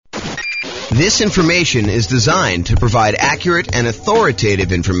This information is designed to provide accurate and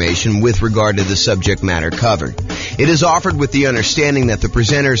authoritative information with regard to the subject matter covered. It is offered with the understanding that the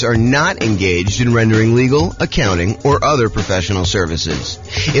presenters are not engaged in rendering legal, accounting, or other professional services.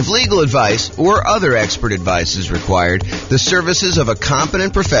 If legal advice or other expert advice is required, the services of a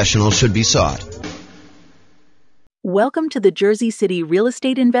competent professional should be sought. Welcome to the Jersey City Real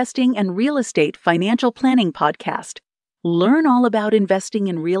Estate Investing and Real Estate Financial Planning Podcast. Learn all about investing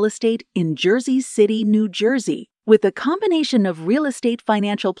in real estate in Jersey City, New Jersey, with a combination of real estate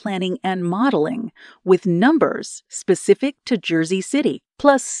financial planning and modeling, with numbers specific to Jersey City,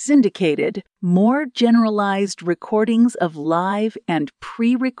 plus syndicated, more generalized recordings of live and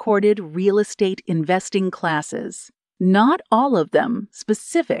pre-recorded real estate investing classes. Not all of them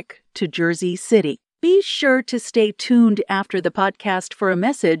specific to Jersey City. Be sure to stay tuned after the podcast for a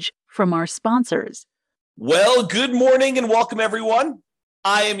message from our sponsors. Well, good morning and welcome, everyone.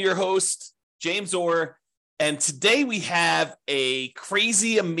 I am your host, James Orr, and today we have a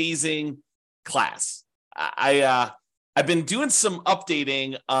crazy, amazing class. I've been doing some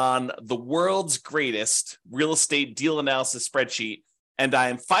updating on the world's greatest real estate deal analysis spreadsheet, and I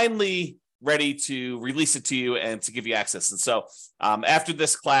am finally ready to release it to you and to give you access. And so after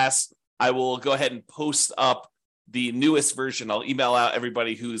this class, I will go ahead and post up the newest version. I'll email out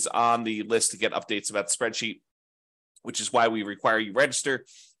everybody who's on the list to get updates about the spreadsheet, which is why we require you register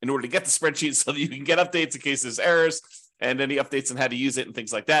in order to get the spreadsheet so that you can get updates in case there's errors and any updates on how to use it and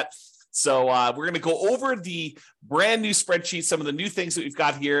things like that. So we're going to go over the brand new spreadsheet, some of the new things that we've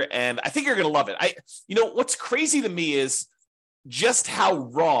got here, and I think you're going to love it. What's crazy to me is just how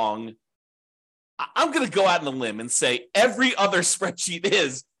wrong I'm going to go out on a limb and say every other spreadsheet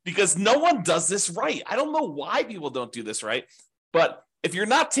is, because no one does this right. I don't know why people don't do this right, but if you're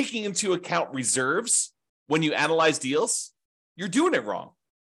not taking into account reserves when you analyze deals, you're doing it wrong,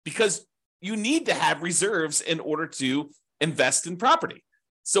 because you need to have reserves in order to invest in property.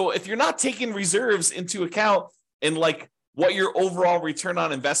 So if you're not taking reserves into account in like what your overall return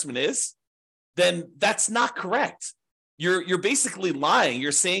on investment is, then that's not correct. You're basically lying.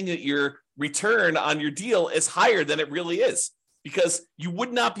 You're saying that your return on your deal is higher than it really is, because you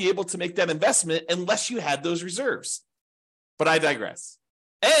would not be able to make that investment unless you had those reserves. But I digress.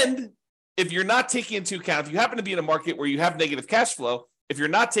 And if you're not taking into account, if you happen to be in a market where you have negative cash flow, if you're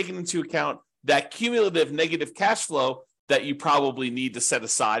not taking into account that cumulative negative cash flow that you probably need to set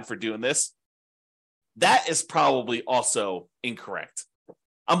aside for doing this, that is probably also incorrect.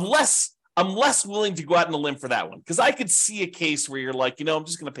 I'm less willing to go out on a limb for that one, because I could see a case where you're like, I'm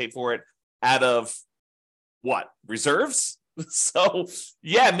just going to pay for it out of what? Reserves? So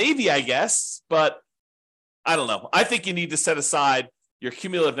yeah, maybe, I guess, but I don't know. I think you need to set aside your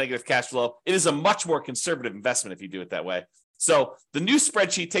cumulative negative cash flow. It is a much more conservative investment if you do it that way. So the new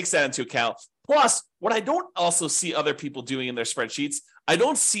spreadsheet takes that into account. Plus, what I don't also see other people doing in their spreadsheets, I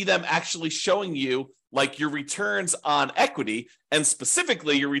don't see them actually showing you like your returns on equity, and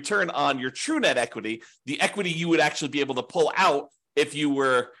specifically your return on your true net equity, the equity you would actually be able to pull out if you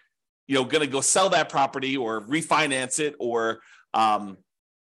were going to go sell that property or refinance it or, or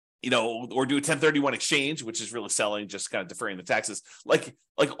do a 1031 exchange, which is really selling, just kind of deferring the taxes. Like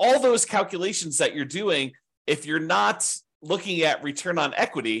all those calculations that you're doing, if you're not looking at return on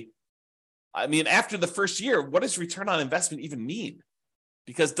equity, I mean, after the first year, what does return on investment even mean?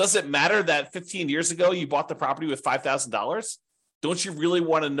 Because does it matter that 15 years ago you bought the property with $5,000? Don't you really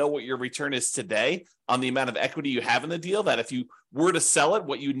want to know what your return is today on the amount of equity you have in the deal, that if you were to sell it,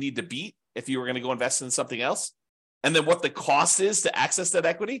 what you would need to beat if you were going to go invest in something else? And then what the cost is to access that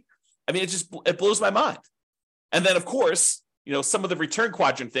equity? I mean, it blows my mind. And then, of course, some of the return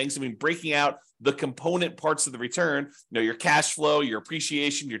quadrant things, breaking out the component parts of the return, your cash flow, your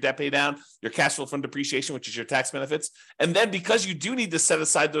appreciation, your debt pay down, your cash flow from depreciation, which is your tax benefits. And then because you do need to set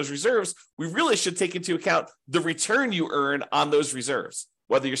aside those reserves, we really should take into account the return you earn on those reserves,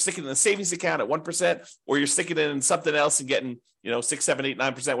 whether you're sticking in the savings account at 1% or you're sticking it in something else and getting, 6, 7, 8,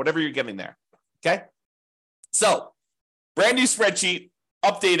 9%, whatever you're getting there. Okay. So brand new spreadsheet,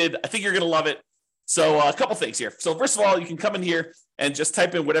 updated. I think you're going to love it. So a couple things here. So first of all, you can come in here and just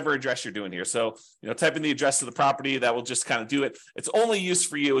type in whatever address you're doing here. So, type in the address of the property. That will just kind of do it. It's only used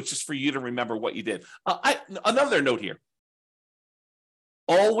for you. It's just for you to remember what you did. Another note here.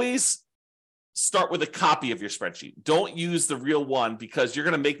 Always start with a copy of your spreadsheet. Don't use the real one, because you're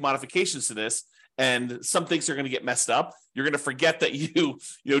going to make modifications to this and some things are going to get messed up. You're going to forget that you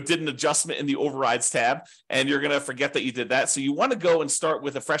did an adjustment in the overrides tab, and you're going to forget that you did that. So you want to go and start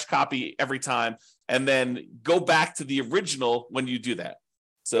with a fresh copy every time, and then go back to the original when you do that.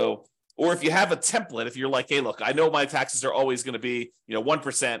 So Or if you have a template, if you're like, hey, look, I know my taxes are always going to be,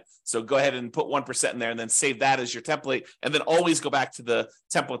 1%. So go ahead and put 1% in there and then save that as your template. And then always go back to the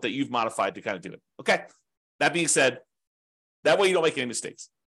template that you've modified to kind of do it. Okay. That being said, that way you don't make any mistakes.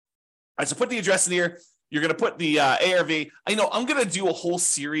 All right. So put the address in here. You're going to put the ARV. I'm going to do a whole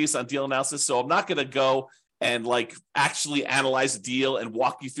series on deal analysis. So I'm not going to go and actually analyze the deal and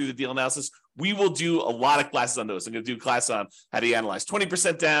walk you through the deal analysis. We will do a lot of classes on those. I'm going to do a class on how to analyze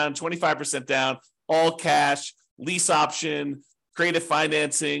 20% down, 25% down, all cash, lease option, creative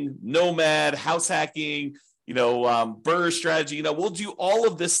financing, nomad, house hacking, BRRRR strategy. We'll do all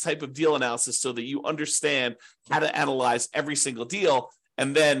of this type of deal analysis so that you understand how to analyze every single deal.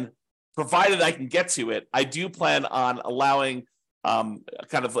 And then, provided I can get to it, I do plan on allowing kind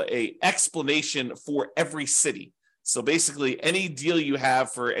of a explanation for every city. So basically, any deal you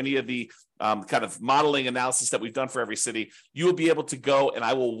have for any of the kind of modeling analysis that we've done for every city, you will be able to go and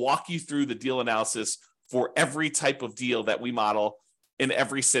I will walk you through the deal analysis for every type of deal that we model in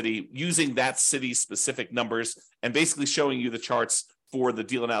every city using that city's specific numbers and basically showing you the charts for the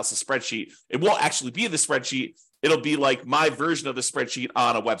deal analysis spreadsheet. It won't actually be the spreadsheet. It'll be like my version of the spreadsheet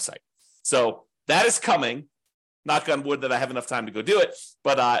on a website. So that is coming. Knock on wood that I have enough time to go do it,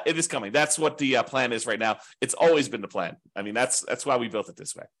 but it is coming. That's what the plan is right now. It's always been the plan. I mean, that's why we built it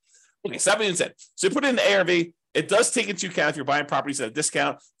this way. Okay, so that being said, so you put in the ARV. It does take into account if you're buying properties at a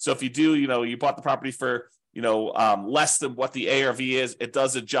discount. So if you do, you bought the property for less than what the ARV is, it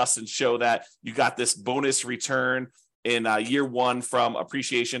does adjust and show that you got this bonus return in year one from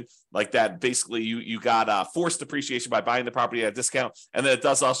appreciation, like that. Basically, you got forced appreciation by buying the property at a discount, and then it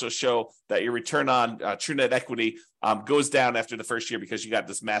does also show that your return on true net equity goes down after the first year because you got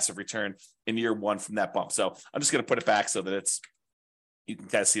this massive return in year one from that bump. So I'm just going to put it back so that you can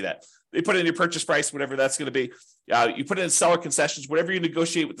kind of see that. They put in your purchase price, whatever that's going to be. You put in seller concessions, whatever you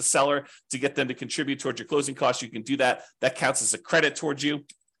negotiate with the seller to get them to contribute towards your closing costs, you can do that. That counts as a credit towards you.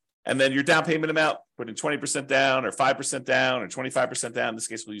 And then your down payment amount, put in 20% down or 5% down or 25% down. In this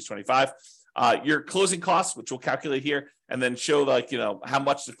case, we'll use 25. Your closing costs, which we'll calculate here, and then show how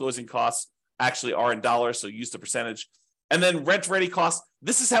much the closing costs actually are in dollars. So use the percentage. And then rent ready costs.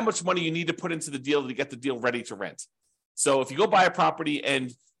 This is how much money you need to put into the deal to get the deal ready to rent. So if you go buy a property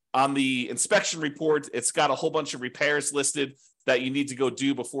and on the inspection report, it's got a whole bunch of repairs listed that you need to go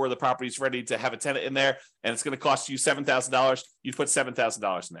do before the property is ready to have a tenant in there, and it's going to cost you $7,000, you put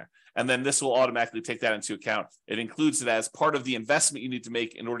 $7,000 in there. And then this will automatically take that into account. It includes it as part of the investment you need to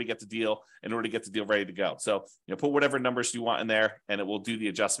make in order to get the deal ready to go. So, put whatever numbers you want in there, and it will do the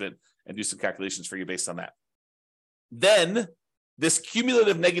adjustment and do some calculations for you based on that. Then this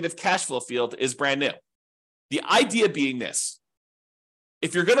cumulative negative cash flow field is brand new. The idea being this: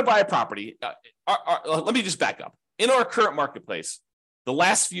 if you're going to buy a property, let me just back up. In our current marketplace, the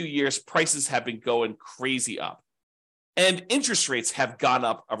last few years, prices have been going crazy up, and interest rates have gone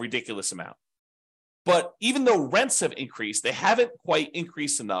up a ridiculous amount. But even though rents have increased, they haven't quite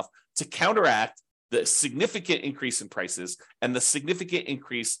increased enough to counteract the significant increase in prices and the significant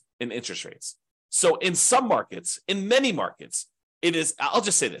increase in interest rates. So in some markets, in many markets, I'll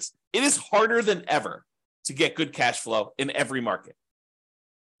just say this, it is harder than ever to get good cash flow in every market.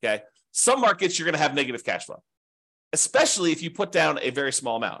 Okay. Some markets, you're going to have negative cash flow, especially if you put down a very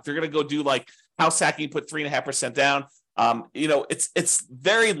small amount. If you're going to go do like house hacking, put 3.5% down, it's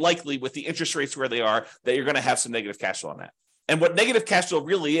very likely with the interest rates where they are that you're going to have some negative cash flow on that. And what negative cash flow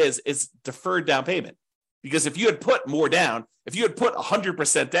really is deferred down payment. Because if you had put more down, if you had put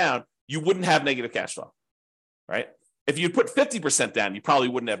 100% down, you wouldn't have negative cash flow, right? If you put 50% down, you probably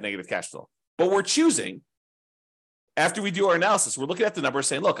wouldn't have negative cash flow. But we're choosing, after we do our analysis, we're looking at the numbers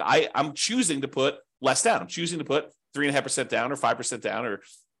saying, look, I'm choosing to put less down. I'm choosing to put 3.5% down or 5% down or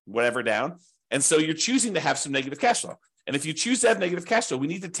whatever down. And so you're choosing to have some negative cash flow. And if you choose to have negative cash flow, we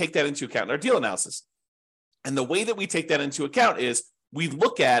need to take that into account in our deal analysis. And the way that we take that into account is we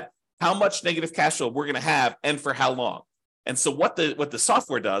look at how much negative cash flow we're going to have and for how long. And so what the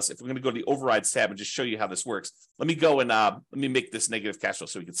software does, if we're going to go to the overrides tab and just show you how this works, let me go and let me make this negative cash flow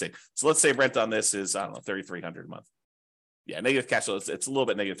so we can see. So let's say rent on this is, $3,300 a month. Yeah, negative cash flow, it's a little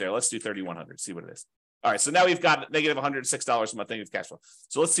bit negative there. Let's do $3,100, see what it is. All right, so now we've got negative $106 a month negative cash flow.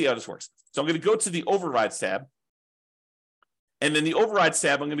 So let's see how this works. So I'm going to go to the overrides tab. And in the overrides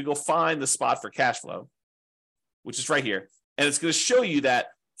tab, I'm going to go find the spot for cash flow, which is right here. And it's going to show you that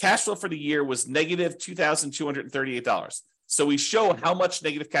cash flow for the year was negative $2,238. So we show how much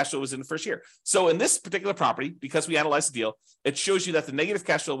negative cash flow was in the first year. So in this particular property, because we analyzed the deal, it shows you that the negative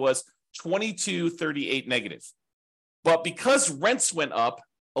cash flow was $2,238 negative. But because rents went up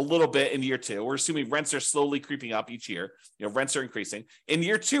a little bit in year 2. We're assuming rents are slowly creeping up each year. Rents are increasing. In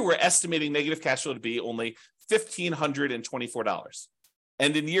year 2, we're estimating negative cash flow to be only $1,524.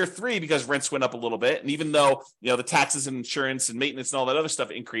 And in year 3, because rents went up a little bit, and even though the taxes and insurance and maintenance and all that other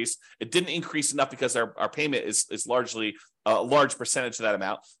stuff increased, it didn't increase enough because our payment is largely a large percentage of that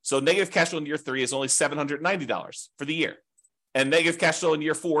amount. So negative cash flow in year 3 is only $790 for the year. And negative cash flow in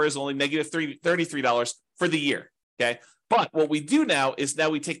year 4 is only negative $33 for the year. Okay. But what we do now is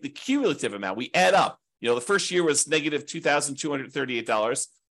we take the cumulative amount. We add up. The first year was negative $2,238.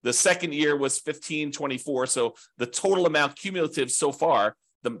 The second year was $1,524. So the total amount cumulative so far,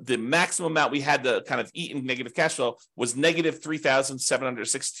 the maximum amount we had to kind of eat in negative cash flow was negative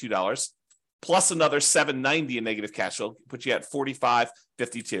 $3,762, plus another $790 in negative cash flow, put you at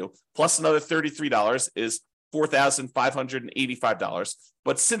 $4,552, plus another $33 is $4,585.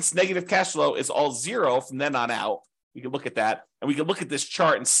 But since negative cash flow is all zero from then on out, we can look at that, and we can look at this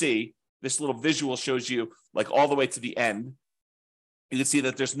chart and see this little visual shows you like all the way to the end. You can see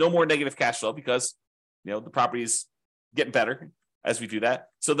that there's no more negative cash flow because the property's getting better as we do that.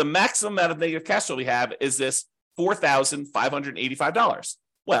 So the maximum amount of negative cash flow we have is this $4,585.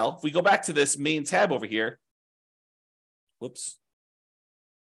 Well, if we go back to this main tab over here, whoops.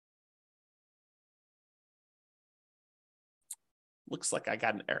 Looks like I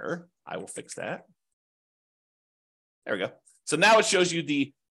got an error. I will fix that. There we go. So now it shows you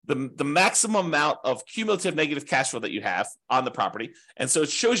the maximum amount of cumulative negative cash flow that you have on the property. And so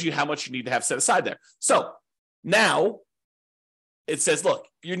it shows you how much you need to have set aside there. So now it says, look,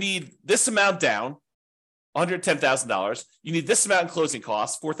 you need this amount down, $110,000. You need this amount in closing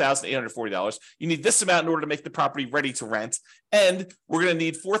costs, $4,840. You need this amount in order to make the property ready to rent. And we're going to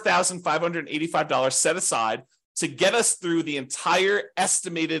need $4,585 set aside to get us through the entire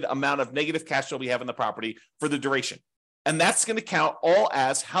estimated amount of negative cash flow we have in the property for the duration. And that's going to count all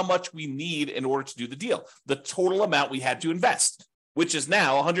as how much we need in order to do the deal. The total amount we had to invest, which is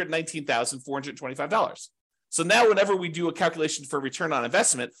now $119,425. So now whenever we do a calculation for return on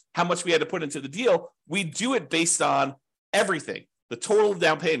investment, how much we had to put into the deal, we do it based on everything: the total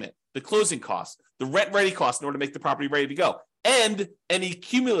down payment, the closing costs, the rent ready costs in order to make the property ready to go, and any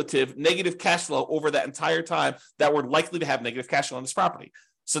cumulative negative cash flow over that entire time that we're likely to have negative cash flow on this property.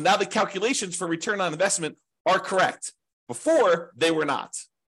 So now the calculations for return on investment are correct. Before, they were not.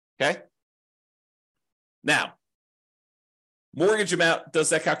 Okay? Now, mortgage amount does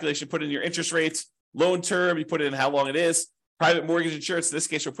that calculation, put in your interest rates, loan term, you put in how long it is. Private mortgage insurance, in this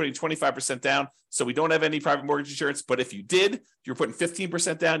case, we're putting 25% down, so we don't have any private mortgage insurance. But if you did, if you're putting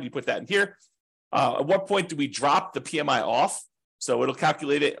 15% down, you put that in here. At what point do we drop the PMI off? So it'll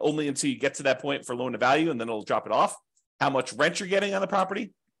calculate it only until you get to that point for loan to value, and then it'll drop it off. How much rent you're getting on the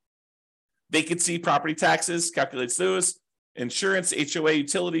property. Vacancy, property taxes, calculates those. Insurance, HOA,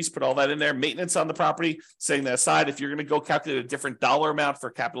 utilities, put all that in there. Maintenance on the property, setting that aside. If you're going to go calculate a different dollar amount for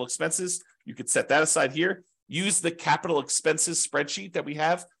capital expenses, you could set that aside here. Use the capital expenses spreadsheet that we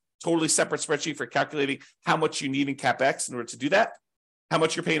have, totally separate spreadsheet for calculating how much you need in CapEx in order to do that. How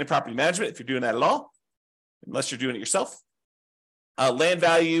much you're paying in property management, if you're doing that at all, unless you're doing it yourself. Land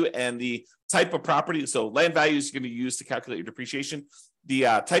value and the type of property. So land value is going to be used to calculate your depreciation. The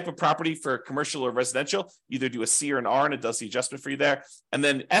type of property for commercial or residential, either do a C or an R, and it does the adjustment for you there. And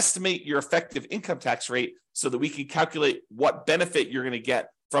then estimate your effective income tax rate so that we can calculate what benefit you're going to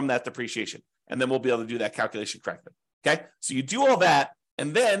get from that depreciation. And then we'll be able to do that calculation correctly. Okay, so you do all that,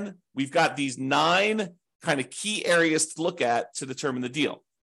 and then we've got these 9 kind of key areas to look at to determine the deal.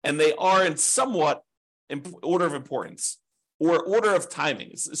 And they are in somewhat order of importance or order of timing.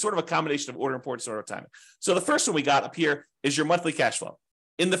 It's sort of a combination of order of importance and order of timing. So the first one we got up here is your monthly cash flow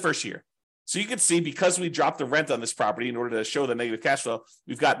in the first year. So you can see, because we dropped the rent on this property in order to show the negative cash flow,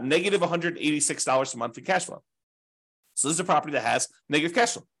 we've got negative $186 a month in cash flow. So this is a property that has negative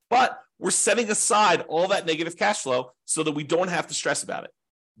cash flow. But we're setting aside all that negative cash flow so that we don't have to stress about it.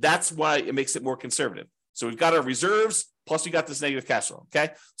 That's why it makes it more conservative. So we've got our reserves, plus we got this negative cash flow,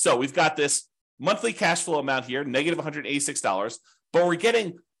 okay? So we've got this monthly cash flow amount here, negative $186, but we're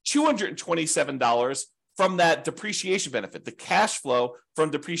getting $227 from that depreciation benefit, the cash flow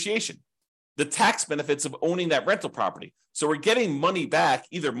from depreciation, the tax benefits of owning that rental property. So we're getting money back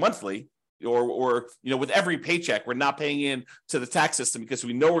either monthly or with every paycheck. We're not paying in to the tax system because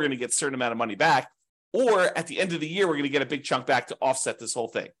we know we're going to get a certain amount of money back, or at the end of the year, we're going to get a big chunk back to offset this whole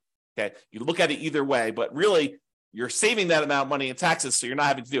thing. Okay, you look at it either way, but really you're saving that amount of money in taxes, so you're not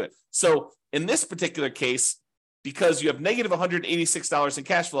having to do it. So in this particular case, because you have negative $186 in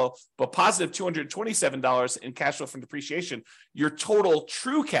cash flow, but positive $227 in cash flow from depreciation, your total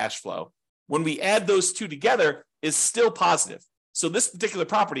true cash flow, when we add those two together, is still positive. So this particular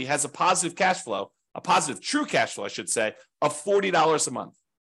property has a positive cash flow, a positive true cash flow, I should say, of $40 a month.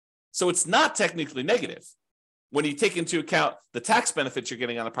 So it's not technically negative when you take into account the tax benefits you're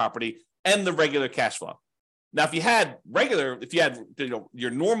getting on the property and the regular cash flow. Now, if you had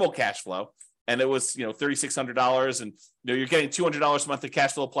your normal cash flow and it was $3,600 and you're getting $200 a month of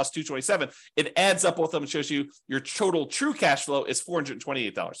cash flow plus $227, it adds up both of them and shows you your total true cash flow is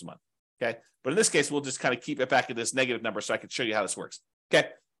 $428 a month. Okay, but in this case, we'll just kind of keep it back at this negative number so I can show you how this works. Okay,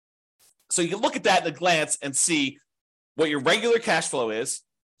 so you can look at that at a glance and see what your regular cash flow is,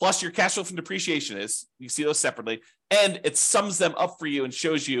 plus your cash flow from depreciation is. You see those separately, and it sums them up for you and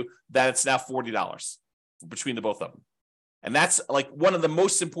shows you that it's now $40 between the both of them. And that's like one of the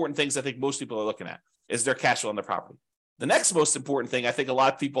most important things I think most people are looking at is their cash flow on their property. The next most important thing I think a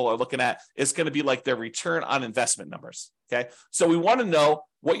lot of people are looking at is going to be like their return on investment numbers. Okay, so we want to know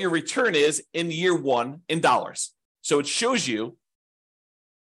what your return is in year one in dollars. So it shows you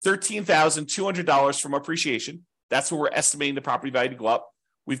 $13,200 from appreciation. That's where we're estimating the property value to go up.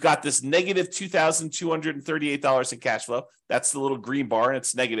 We've got this negative $2,238 in cash flow. That's the little green bar, and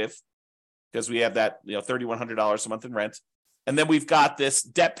it's negative because we have that $3,100 a month in rent. And then we've got this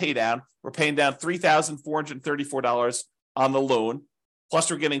debt pay down. We're paying down $3,434 on the loan, plus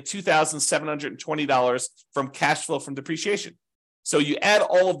we're getting $2,720 from cash flow from depreciation. So you add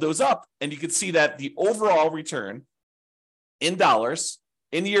all of those up, and you can see that the overall return in dollars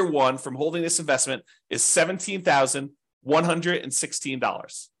in year one from holding this investment is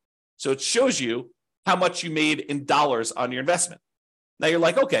 $17,116. So it shows you how much you made in dollars on your investment. Now you're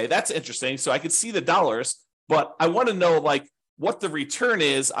like, okay, that's interesting. So I could see the dollars, but I want to know what the return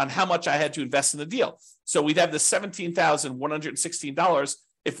is on how much I had to invest in the deal. So we'd have the $17,116.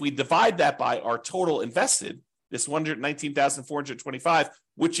 If we divide that by our total invested, this $119,425,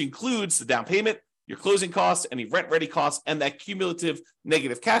 which includes the down payment, your closing costs, any rent-ready costs, and that cumulative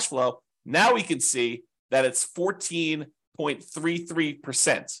negative cash flow, now we can see that it's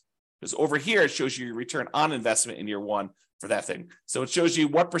 14.33%. Because over here, it shows you your return on investment in year one for that thing. So it shows you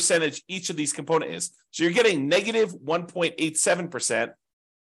what percentage each of these component is. So you're getting negative 1.87%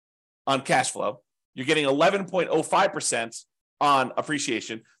 on cash flow. You're getting 11.05% on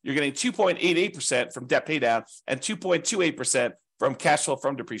appreciation. You're getting 2.88% from debt pay down and 2.28% from cash flow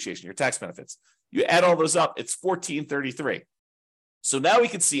from depreciation, your tax benefits. You add all those up, it's 1433. So now we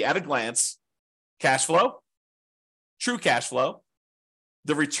can see at a glance, cash flow, true cash flow,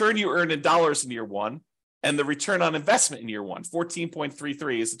 the return you earned in dollars in year one, and the return on investment in year one,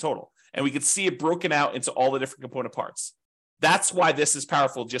 14.33 is the total. And we can see it broken out into all the different component parts. That's why this is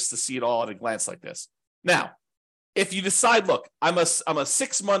powerful, just to see it all at a glance like this. Now, if you decide, look, I'm a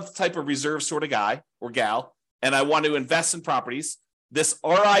 6-month type of reserve sort of guy or gal, and I want to invest in properties, this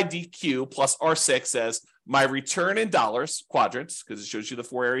RIDQ plus R6 says my return in dollars, quadrants, because it shows you the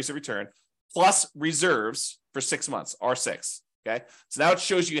 4 areas of return, plus reserves for 6 months, R6. Okay, so now it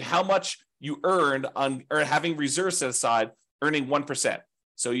shows you how much you earned on having reserves set aside, earning 1%.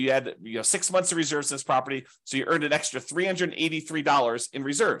 So you had 6 months of reserves in this property, so you earned an extra $383 in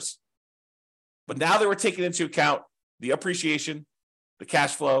reserves. But now that we're taking into account the appreciation, the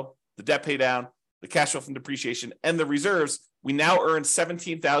cash flow, the debt pay down, the cash flow from depreciation, and the reserves, we now earn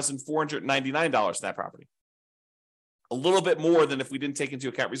 $17,499 in that property. A little bit more than if we didn't take into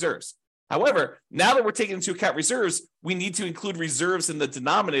account reserves. However, now that we're taking into account reserves, we need to include reserves in the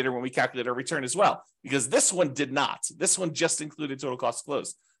denominator when we calculate our return as well, because this one did not. This one just included total cost to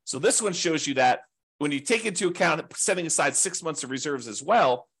close. So this one shows you that when you take into account setting aside 6 months of reserves as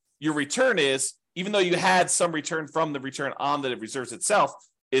well, your return is, even though you had some return from the return on the reserves itself,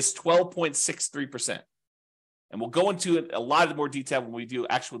 is 12.63%. And we'll go into a lot more detail when we do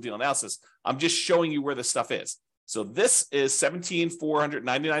actual deal analysis. I'm just showing you where this stuff is. So this is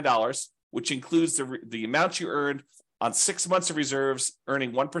 $17,499, which includes the amount you earned on 6 months of reserves,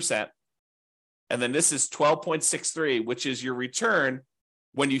 earning 1%. And then this is 12.63, which is your return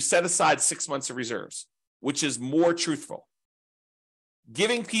when you set aside 6 months of reserves, which is more truthful.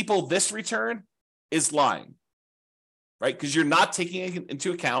 Giving people this return is lying, right? Because you're not taking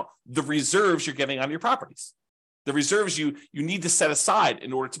into account the reserves you're getting on your properties. The reserves you need to set aside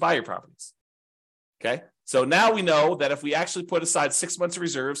in order to buy your properties. Okay? So now we know that if we actually put aside 6 months of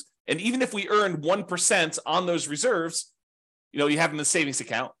reserves, and even if we earn 1% on those reserves, you have them in the savings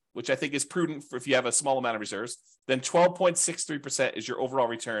account, which I think is prudent for if you have a small amount of reserves, then 12.63% is your overall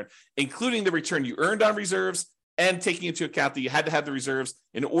return, including the return you earned on reserves and taking into account that you had to have the reserves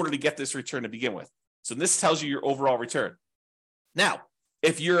in order to get this return to begin with. So this tells you your overall return. Now,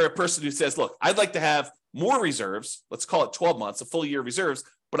 if you're a person who says, look, I'd like to have more reserves, let's call it 12 months, a full year of reserves,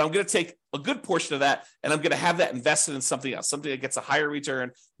 but I'm going to take a good portion of that and I'm going to have that invested in something else, something that gets a higher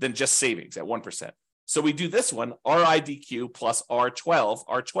return than just savings at 1%. So we do this one, RIDQ plus R12.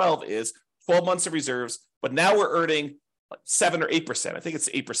 R12 is 12 months of reserves, but now we're earning 7 or 8%. I think it's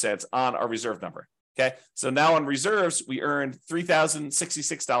 8% on our reserve number. Okay. So now on reserves, we earned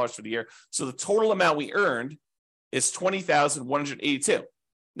 $3,066 for the year. So the total amount we earned is $20,182.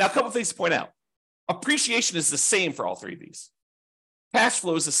 Now, a couple of things to point out. Appreciation is the same for all three of these. Cash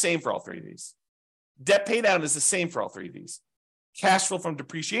flow is the same for all three of these. Debt pay down is the same for all three of these. Cash flow from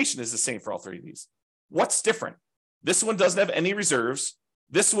depreciation is the same for all three of these. What's different? This one doesn't have any reserves.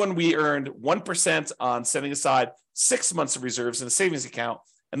 This one we earned 1% on setting aside 6 months of reserves in a savings account.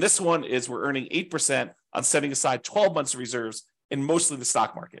 And this one is we're earning 8% on setting aside 12 months of reserves in mostly the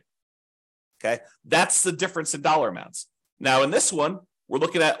stock market. Okay, that's the difference in dollar amounts. Now in this one, we're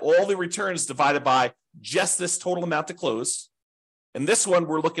looking at all the returns divided by just this total amount to close. In this one,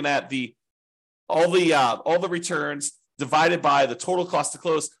 we're looking at all the returns divided by the total cost to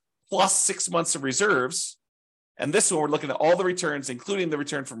close plus 6 months of reserves. And this one, we're looking at all the returns, including the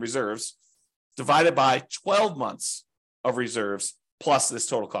return from reserves, divided by 12 months of reserves plus this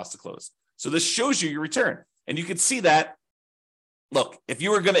total cost to close. So this shows you your return. And you can see that, look, if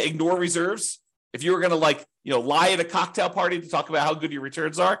you were going to ignore reserves, if you were going to lie at a cocktail party to talk about how good your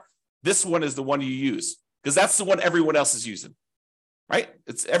returns are, this one is the one you use because that's the one everyone else is using, right?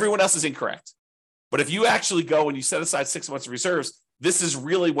 Everyone else is incorrect. But if you actually go and you set aside 6 months of reserves, this is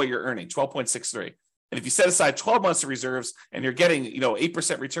really what you're earning, 12.63. And if you set aside 12 months of reserves and you're getting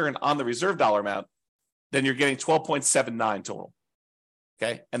 8% return on the reserve dollar amount, then you're getting 12.79 total.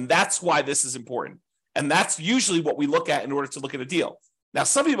 Okay. And that's why this is important. And that's usually what we look at in order to look at a deal. Now,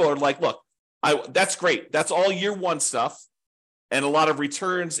 some people are like, look, that's great. That's all year one stuff and a lot of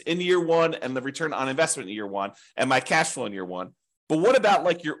returns in year one and the return on investment in year one and my cash flow in year one. But what about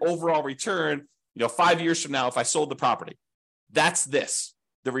like your overall return, 5 years from now, if I sold the property? That's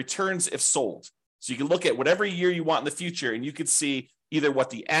the returns if sold. So you can look at whatever year you want in the future and you could see either what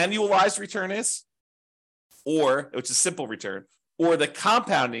the annualized return is, which is simple return, or the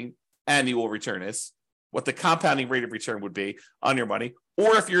compounding annual return is, what the compounding rate of return would be on your money.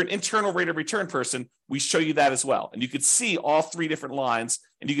 Or if you're an internal rate of return person, we show you that as well. And you could see all three different lines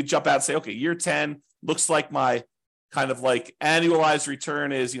and you could jump out and say, okay, year 10 looks like my kind of like annualized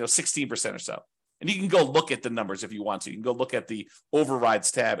return is, 16% or so. And you can go look at the numbers if you want to. You can go look at the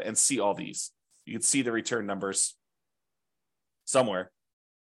overrides tab and see all these. You can see the return numbers somewhere.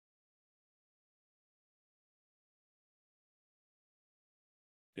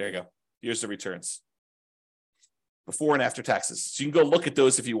 There you go. Here's the returns. Before and after taxes. So you can go look at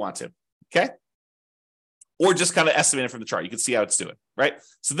those if you want to. Okay? Or just kind of estimate it from the chart. You can see how it's doing, right?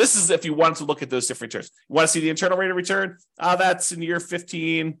 So this is if you wanted to look at those different returns. You want to see the internal rate of return? That's in year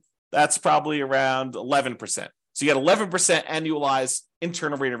 15. That's probably around 11%. So you get 11% annualized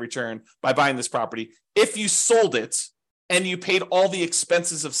internal rate of return by buying this property. If you sold it and you paid all the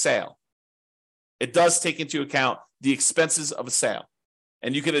expenses of sale, it does take into account the expenses of a sale.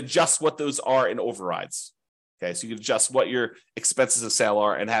 And you can adjust what those are in overrides. Okay, so you can adjust what your expenses of sale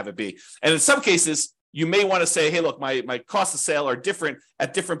are and have it be. And in some cases, you may want to say, hey, look, my costs of sale are different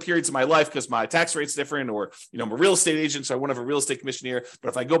at different periods of my life because my tax rate's different, or I'm a real estate agent, so I won't have a real estate commission here. But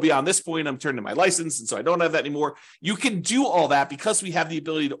if I go beyond this point, I'm turning my license, and so I don't have that anymore. You can do all that because we have the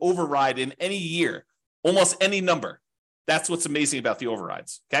ability to override in any year, almost any number. That's what's amazing about the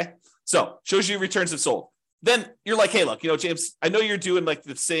overrides. Okay, so shows you returns if sold. Then you're like, hey, look, James, I know you're doing like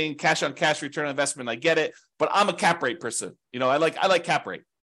the saying cash on cash return on investment. I get it, but I'm a cap rate person. I like cap rate.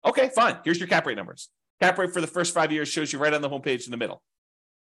 Okay, fine. Here's your cap rate numbers. Cap rate for the first 5 years shows you right on the homepage in the middle,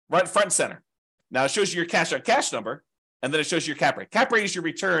 right front and center. Now it shows you your cash on cash number, and then it shows you your cap rate. Cap rate is your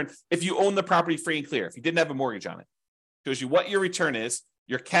return if you own the property free and clear, if you didn't have a mortgage on it. It shows you what your return is,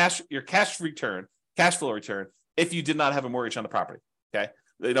 your cash return, cash flow return, if you did not have a mortgage on the property. Okay.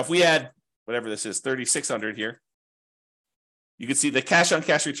 If we had whatever this is, 3,600 here, you can see the cash on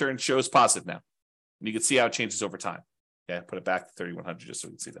cash return shows positive now. And you can see how it changes over time. Okay, put it back to 3,100 just so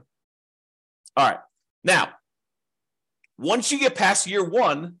we can see that. All right. Now, once you get past year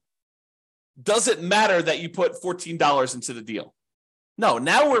one, does it matter that you put $14 into the deal? No,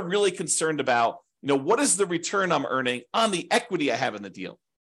 now we're really concerned about, what is the return I'm earning on the equity I have in the deal?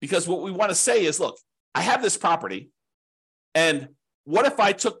 Because what we want to say is, look, I have this property, and what if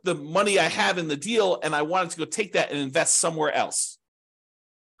I took the money I have in the deal and I wanted to go take that and invest somewhere else?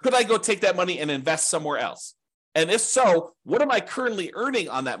 Could I go take that money and invest somewhere else? And if so, what am I currently earning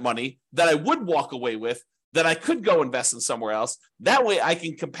on that money that I would walk away with that I could go invest in somewhere else? That way I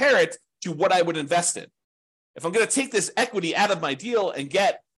can compare it to what I would invest in. If I'm going to take this equity out of my deal and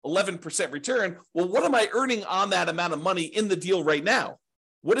get 11% return, well, what am I earning on that amount of money in the deal right now?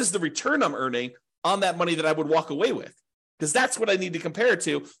 What is the return I'm earning on that money that I would walk away with? Because that's what I need to compare it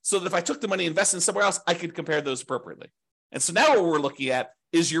to, so that if I took the money and invested somewhere else, I could compare those appropriately. And so now what we're looking at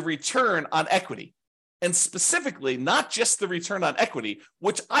is your return on equity. And specifically, not just the return on equity,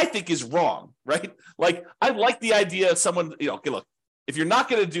 which I think is wrong, right? Like, I like the idea of someone, okay, look, if you're not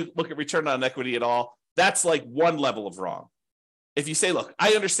going to look at return on equity at all, that's like one level of wrong. If you say, look,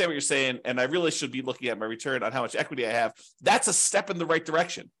 I understand what you're saying, and I really should be looking at my return on how much equity I have, that's a step in the right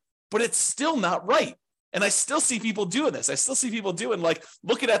direction. But it's still not right. And I still see people doing this. I still see people doing, like,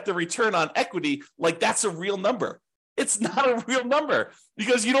 looking at the return on equity like that's a real number. It's not a real number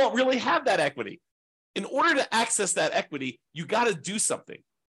because you don't really have that equity. In order to access that equity, you got to do something.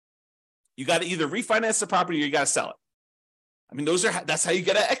 You got to either refinance the property or you got to sell it. I mean, that's how you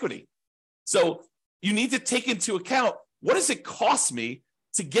get at equity. So you need to take into account, what does it cost me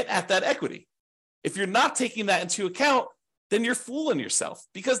to get at that equity? If you're not taking that into account, then you're fooling yourself,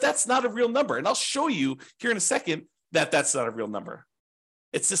 because that's not a real number. And I'll show you here in a second that that's not a real number.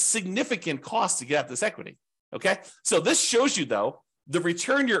 It's a significant cost to get at this equity. Okay. So this shows you, though, the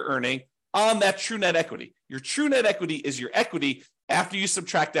return you're earning on that true net equity. Your true net equity is your equity after you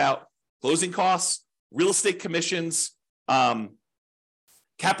subtract out closing costs, real estate commissions,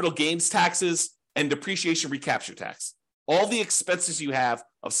 capital gains taxes, and depreciation recapture tax. All the expenses you have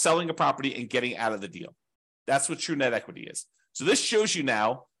of selling a property and getting out of the deal. That's what true net equity is. So this shows you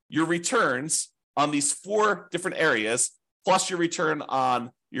now your returns on these 4 different areas, plus your return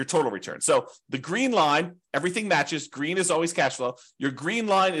on your total return. So the green line, everything matches. Green is always cash flow. Your green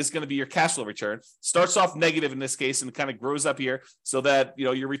line is going to be your cash flow return. Starts off negative in this case and kind of grows up here, so that,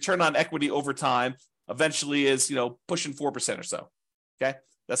 your return on equity over time eventually is, pushing 4% or so. Okay.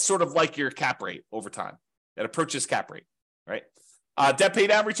 That's sort of like your cap rate over time. It approaches cap rate, right? Debt pay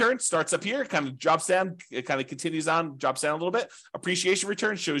down return starts up here, kind of drops down, it kind of continues on, drops down a little bit. Appreciation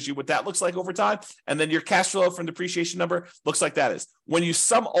return shows you what that looks like over time. And then your cash flow from depreciation number looks like that is. When you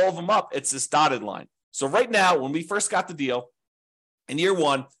sum all of them up, it's this dotted line. So right now, when we first got the deal in year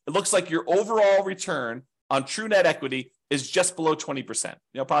 1, it looks like your overall return on true net equity is just below 20%,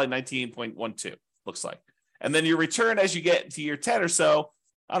 probably 19.12 looks like. And then your return as you get to year 10 or so,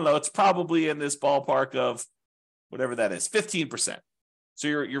 I don't know, it's probably in this ballpark of whatever that is, 15%. So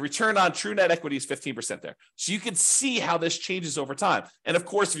your return on true net equity is 15% there. So you can see how this changes over time. And of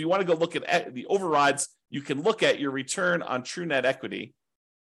course, if you want to go look at the overrides, you can look at your return on true net equity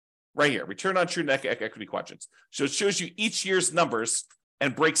right here, return on true net equity quadrants. So it shows you each year's numbers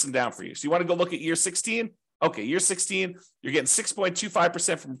and breaks them down for you. So you want to go look at year 16? Okay, year 16, you're getting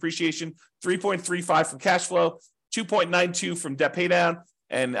 6.25% from appreciation, 3.35 from cash flow, 2.92 from debt paydown,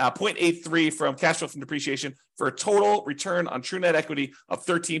 and 0.83 from cash flow from depreciation, for a total return on true net equity of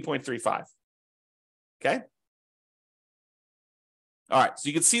 13.35. Okay? All right, so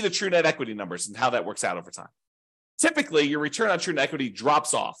you can see the true net equity numbers and how that works out over time. Typically, your return on true net equity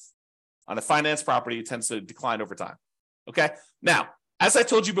drops off. On a finance property, it tends to decline over time. Okay? Now, as I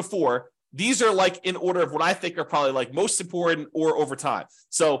told you before, these are like in order of what I think are probably like most important or over time.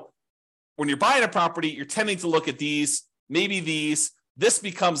 So when you're buying a property, you're tending to look at these, maybe these. This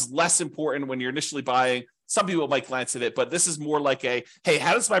becomes less important when you're initially buying. Some people might glance at it, but this is more like hey,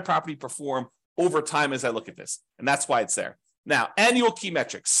 how does my property perform over time as I look at this? And that's why it's there. Now, annual key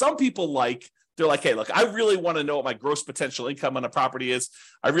metrics. Some people they're like, hey, look, I really want to know what my gross potential income on a property is.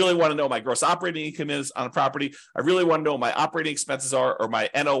 I really want to know what my gross operating income is on a property. I really want to know what my operating expenses are, or my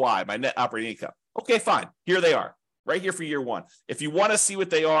NOI, my net operating income. Okay, fine. Here they are, right here for year 1. If you want to see what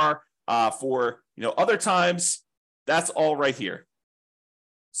they are for other times, that's all right here.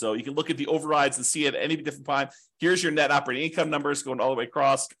 So you can look at the overrides and see it at any different time. Here's your net operating income numbers going all the way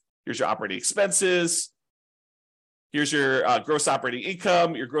across. Here's your operating expenses. Here's your gross operating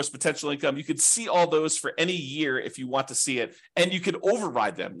income, your gross potential income. You can see all those for any year if you want to see it, and you can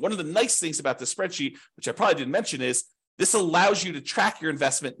override them. One of the nice things about this spreadsheet, which I probably didn't mention, is this allows you to track your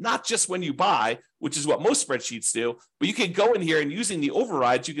investment, not just when you buy, which is what most spreadsheets do, but you can go in here and using the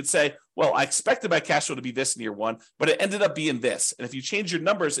overrides, you could say, well, I expected my cash flow to be this in year 1, but it ended up being this. And if you change your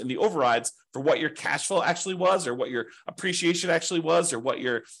numbers in the overrides for what your cash flow actually was, or what your appreciation actually was, or what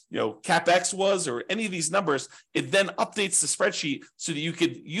your CapEx was, or any of these numbers, it then updates the spreadsheet so that you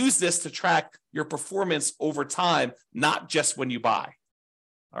could use this to track your performance over time, not just when you buy.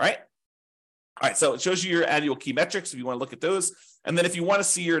 All right. All right, so it shows you your annual key metrics if you want to look at those. And then if you want to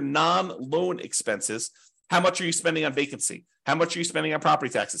see your non-loan expenses, how much are you spending on vacancy? How much are you spending on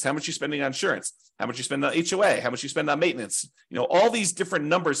property taxes? How much are you spending on insurance? How much you spend on HOA? How much you spend on maintenance? All these different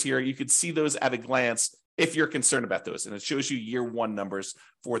numbers here, you could see those at a glance if you're concerned about those. And it shows you year one numbers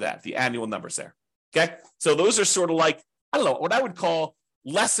for that, the annual numbers there. Okay. So those are sort of like, I don't know, what I would call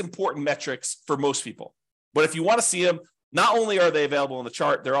less important metrics for most people. But if you want to see them, not only are they available in the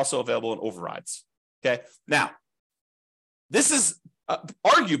chart, they're also available in overrides. Okay. Now, this is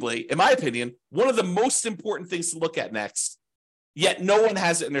arguably, in my opinion, one of the most important things to look at next, yet no one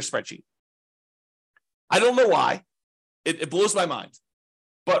has it in their spreadsheet. I don't know why. It blows my mind.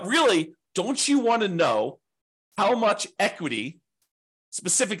 But really, don't you want to know how much equity,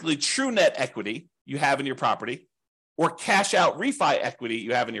 specifically true net equity, you have in your property, or cash out refi equity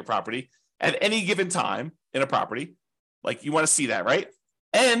you have in your property at any given time in a property? Like, you want to see that, right?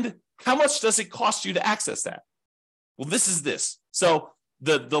 And how much does it cost you to access that? Well, this is this. So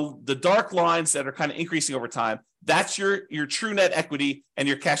the dark lines that are kind of increasing over time, that's your true net equity and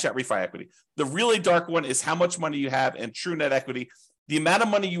your cash out refi equity. The really dark one is how much money you have in true net equity, the amount of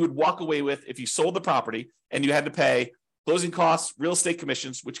money you would walk away with if you sold the property and you had to pay closing costs, real estate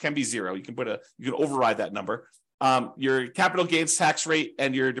commissions, which can be zero. You can override that number. Your capital gains tax rate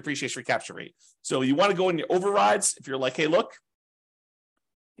and your depreciation recapture rate. So you want to go in your overrides. If you're like, hey, look,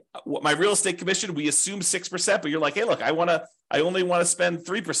 what my real estate commission, we assume 6%, but you're like, hey, look, I only want to spend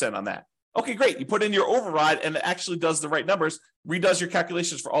 3% on that. Okay, great. You put in your override and it actually does the right numbers, redoes your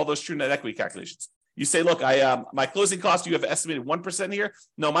calculations for all those true net equity calculations. You say, look, my closing costs, you have estimated 1% here.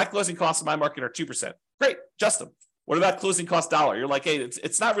 No, my closing costs in my market are 2%. Great, adjust them. What about closing cost dollar? You're like, hey,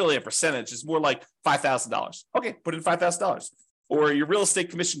 it's not really a percentage. It's more like $5,000. Okay, put in $5,000. Or your real estate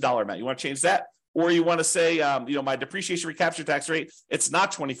commission dollar amount. You want to change that? Or you want to say, my depreciation recapture tax rate, it's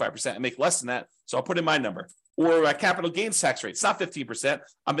not 25%. I make less than that, so I'll put in my number. Or my capital gains tax rate, it's not 15%.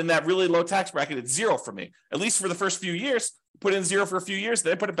 I'm in that really low tax bracket. It's zero for me, at least for the first few years. Put in zero for a few years,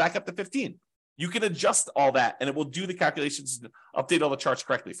 then put it back up to 15. You can adjust all that, and it will do the calculations and update all the charts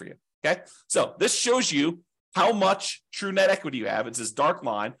correctly for you. Okay, so this shows you how much true net equity you have. It's this dark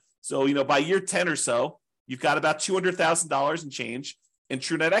line. So, by year 10 or so, you've got about $200,000 in change in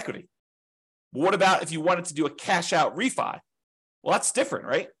true net equity. But what about if you wanted to do a cash out refi? Well, that's different,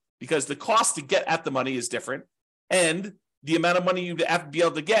 right? Because the cost to get at the money is different. And the amount of money you have to be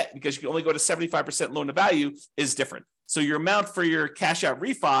able to get, because you can only go to 75% loan to value, is different. So your amount for your cash out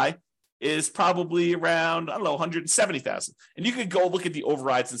refi is probably around, $170,000. And you could go look at the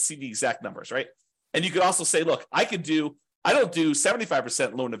overrides and see the exact numbers, right? And you could also say, look, I don't do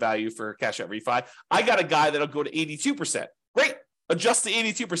 75% loan to value for cash out refi. I got a guy that'll go to 82%. Great. Adjust to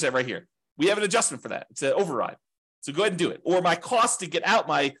 82% right here. We have an adjustment for that. It's an override. So go ahead and do it. Or my cost to get out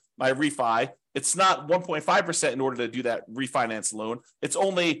my refi, it's not 1.5% in order to do that refinance loan. It's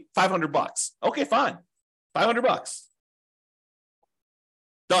only $500. Okay, fine. $500.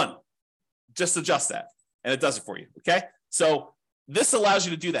 Done. Just adjust that. And it does it for you. Okay. So this allows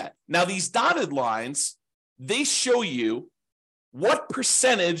you to do that. Now, these dotted lines, they show you what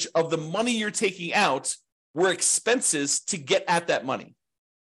percentage of the money you're taking out were expenses to get at that money.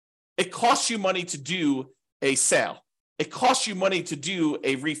 It costs you money to do a sale. It costs you money to do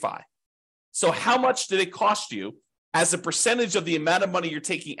a refi. So how much did it cost you as a percentage of the amount of money you're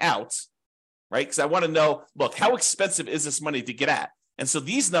taking out, right? Because I want to know, look, how expensive is this money to get at? And so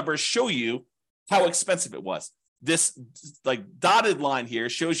these numbers show you how expensive it was. This like dotted line here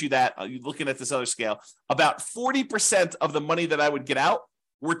shows you that, you're looking at this other scale, about 40% of the money that I would get out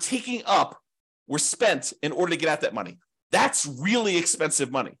were spent in order to get at that money. That's really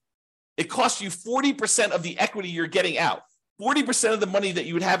expensive money. It costs you 40% of the equity you're getting out. 40% of the money that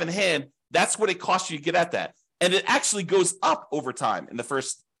you would have in hand, that's what it costs you to get at that. And it actually goes up over time in the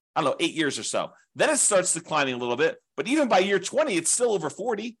first, 8 years or so. Then it starts declining a little bit. But even by year 20, it's still over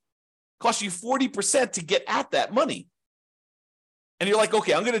 40. It costs you 40% to get at that money. And you're like,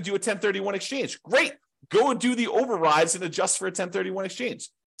 okay, I'm going to do a 1031 exchange. Great. Go and do the overrides and adjust for a 1031 exchange.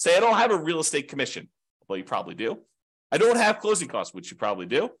 Say, I don't have a real estate commission. Well, you probably do. I don't have closing costs, which you probably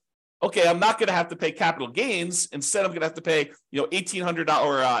do. Okay, I'm not going to have to pay capital gains. Instead, I'm going to have to pay, $1,800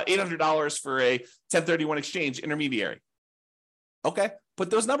 or $800 for a 1031 exchange intermediary. Okay, put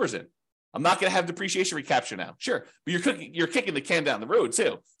those numbers in. I'm not going to have depreciation recapture now. Sure, but you're kicking the can down the road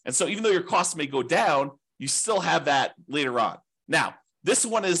too. And so even though your costs may go down, you still have that later on. Now, this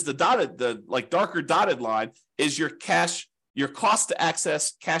one is the darker dotted line is your cost to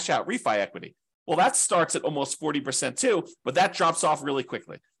access cash out refi equity. Well, that starts at almost 40% too, but that drops off really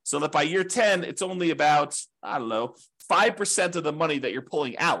quickly. So that by year 10, it's only about, 5% of the money that you're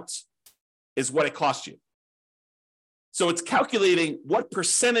pulling out is what it costs you. So it's calculating what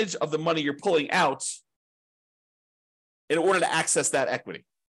percentage of the money you're pulling out in order to access that equity.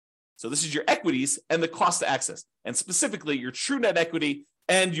 So this is your equities and the cost to access, and specifically your true net equity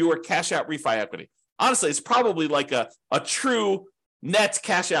and your cash out refi equity. honestly, it's probably like a true net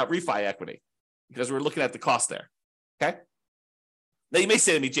cash out refi equity because we're looking at the cost there. Okay. Now you may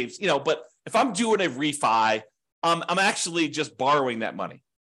say to me, James, but if I'm doing a refi, I'm actually just borrowing that money.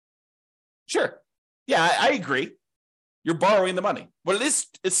 Sure. Yeah, I agree. You're borrowing the money, but it's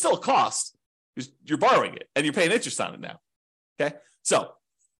still a cost. You're borrowing it and you're paying interest on it now. Okay. So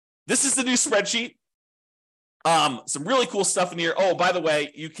this is the new spreadsheet. Some really cool stuff in here. Oh, by the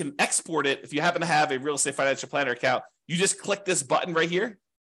way, you can export it. If you happen to have a real estate financial planner account, you just click this button right here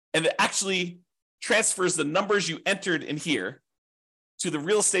and it actually transfers the numbers you entered in here to the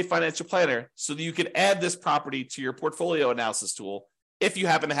real estate financial planner so that you can add this property to your portfolio analysis tool if you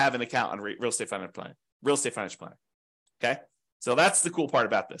happen to have an account on real estate financial planner. Okay. So that's the cool part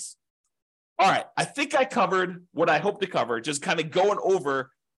about this. All right. I think I covered what I hope to cover, just kind of going over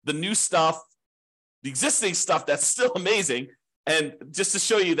the new stuff, the existing stuff that's still amazing. And just to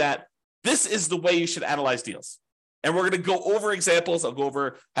show you that this is the way you should analyze deals. And we're going to go over examples. I'll go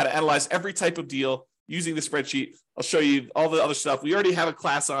over how to analyze every type of deal using the spreadsheet. I'll show you all the other stuff. We already have a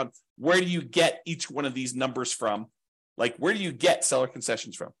class on where do you get each one of these numbers from? Like, where do you get seller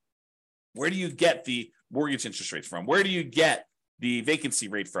concessions from? Where do you get the mortgage interest rates from? Where do you get the vacancy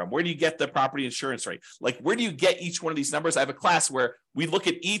rate from? Where do you get the property insurance rate? Like, where do you get each one of these numbers? I have a class where we look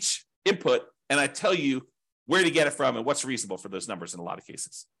at each input and I tell you where to get it from and what's reasonable for those numbers in a lot of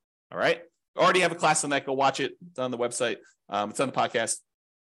cases. All right. I already have a class on that. Go watch it. It's on the website. It's on the podcast.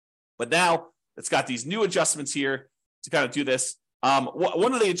 But now it's got these new adjustments here to kind of do this.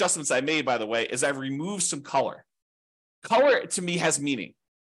 One of the adjustments I made, by the way, is I've removed some color. Color to me has meaning.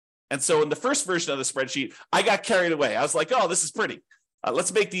 And so in the first version of the spreadsheet, I got carried away. I was like, oh, this is pretty.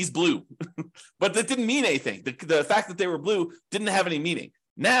 Let's make these blue. But that didn't mean anything. The fact that they were blue didn't have any meaning.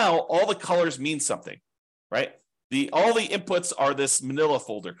 Now all the colors mean something, right? All the inputs are this manila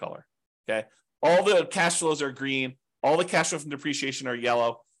folder color, okay? All the cash flows are green. All the cash flow from depreciation are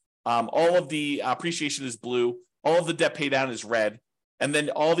yellow. All of the appreciation is blue. All of the debt pay down is red. And then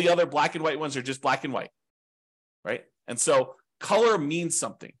all the other black and white ones are just black and white, right? And so color means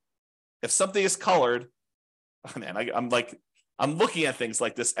something. If something is colored, oh man, I'm looking at things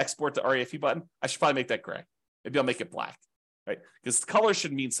like this export to REFE button. I should probably make that gray. Maybe I'll make it black, right? Because color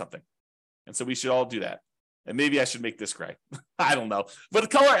should mean something. And so we should all do that. And maybe I should make this gray. I don't know. But the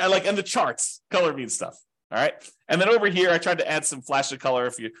color, and the charts, color means stuff. All right. And then over here, I tried to add some flash of color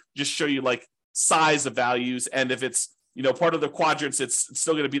if you just show you like size of values. And if it's, part of the quadrants, it's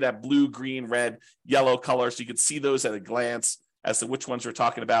still going to be that blue, green, red, yellow color. So you can see those at a glance as to which ones we're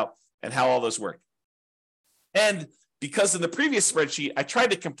talking about and how all those work. And because in the previous spreadsheet, I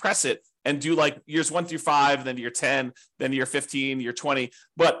tried to compress it and do like years 1 through 5, then year 10, then year 15, year 20.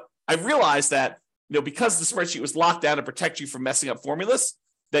 But I realized that, because the spreadsheet was locked down to protect you from messing up formulas,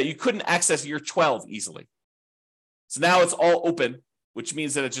 that you couldn't access year 12 easily. So now it's all open, which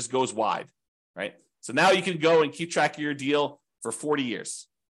means that it just goes wide, right? So now you can go and keep track of your deal for 40 years.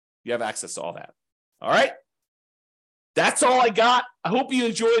 You have access to all that. All right. That's all I got. I hope you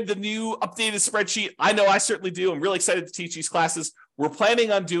enjoyed the new updated spreadsheet. I know I certainly do. I'm really excited to teach these classes. We're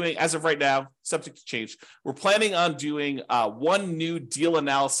planning on doing, as of right now, subject to change, we're planning on doing one new deal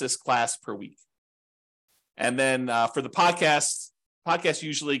analysis class per week. And then for the podcast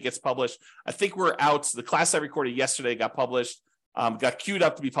usually gets published. I think we're out. The class I recorded yesterday got published, got queued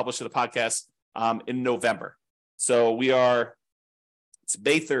up to be published to the podcast in November. So it's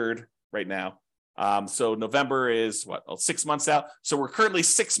May 3rd right now. So November is 6 months out. So we're currently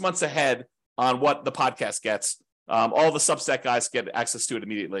 6 months ahead on what the podcast gets. All the Substack guys get access to it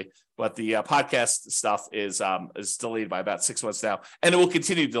immediately, but the podcast stuff is delayed by about 6 months now, and it will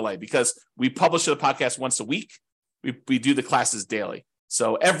continue to delay because we publish the podcast once a week. We do the classes daily.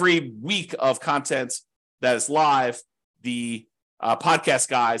 So every week of content that is live, the podcast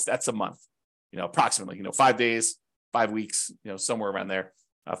guys, that's a month, approximately, 5 days, 5 weeks, somewhere around there.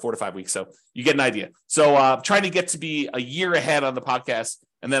 4 to 5 weeks. So you get an idea. So trying to get to be a year ahead on the podcast,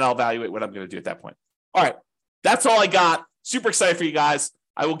 and then I'll evaluate what I'm going to do at that point. All right. That's all I got. Super excited for you guys.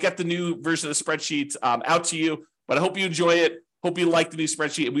 I will get the new version of the spreadsheet out to you, but I hope you enjoy it. Hope you like the new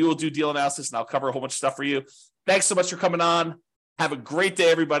spreadsheet, and we will do deal analysis, and I'll cover a whole bunch of stuff for you. Thanks so much for coming on. Have a great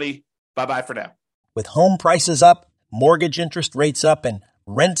day, everybody. Bye-bye for now. With home prices up, mortgage interest rates up, and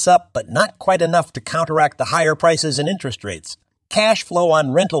rents up, but not quite enough to counteract the higher prices and interest rates, cash flow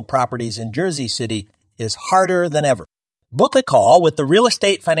on rental properties in Jersey City is harder than ever. Book a call with the Real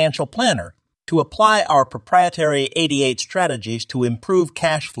Estate Financial Planner to apply our proprietary 88 strategies to improve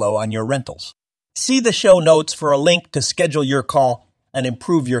cash flow on your rentals. See the show notes for a link to schedule your call and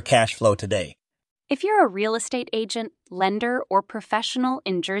improve your cash flow today. If you're a real estate agent lender, or professional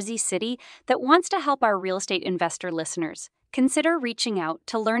in Jersey City that wants to help our real estate investor listeners, consider reaching out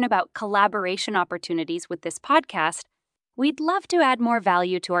to learn about collaboration opportunities with this podcast. We'd love to add more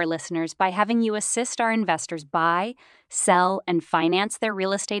value to our listeners by having you assist our investors buy, sell, and finance their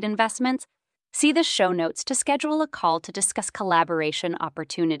real estate investments. See the show notes to schedule a call to discuss collaboration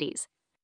opportunities.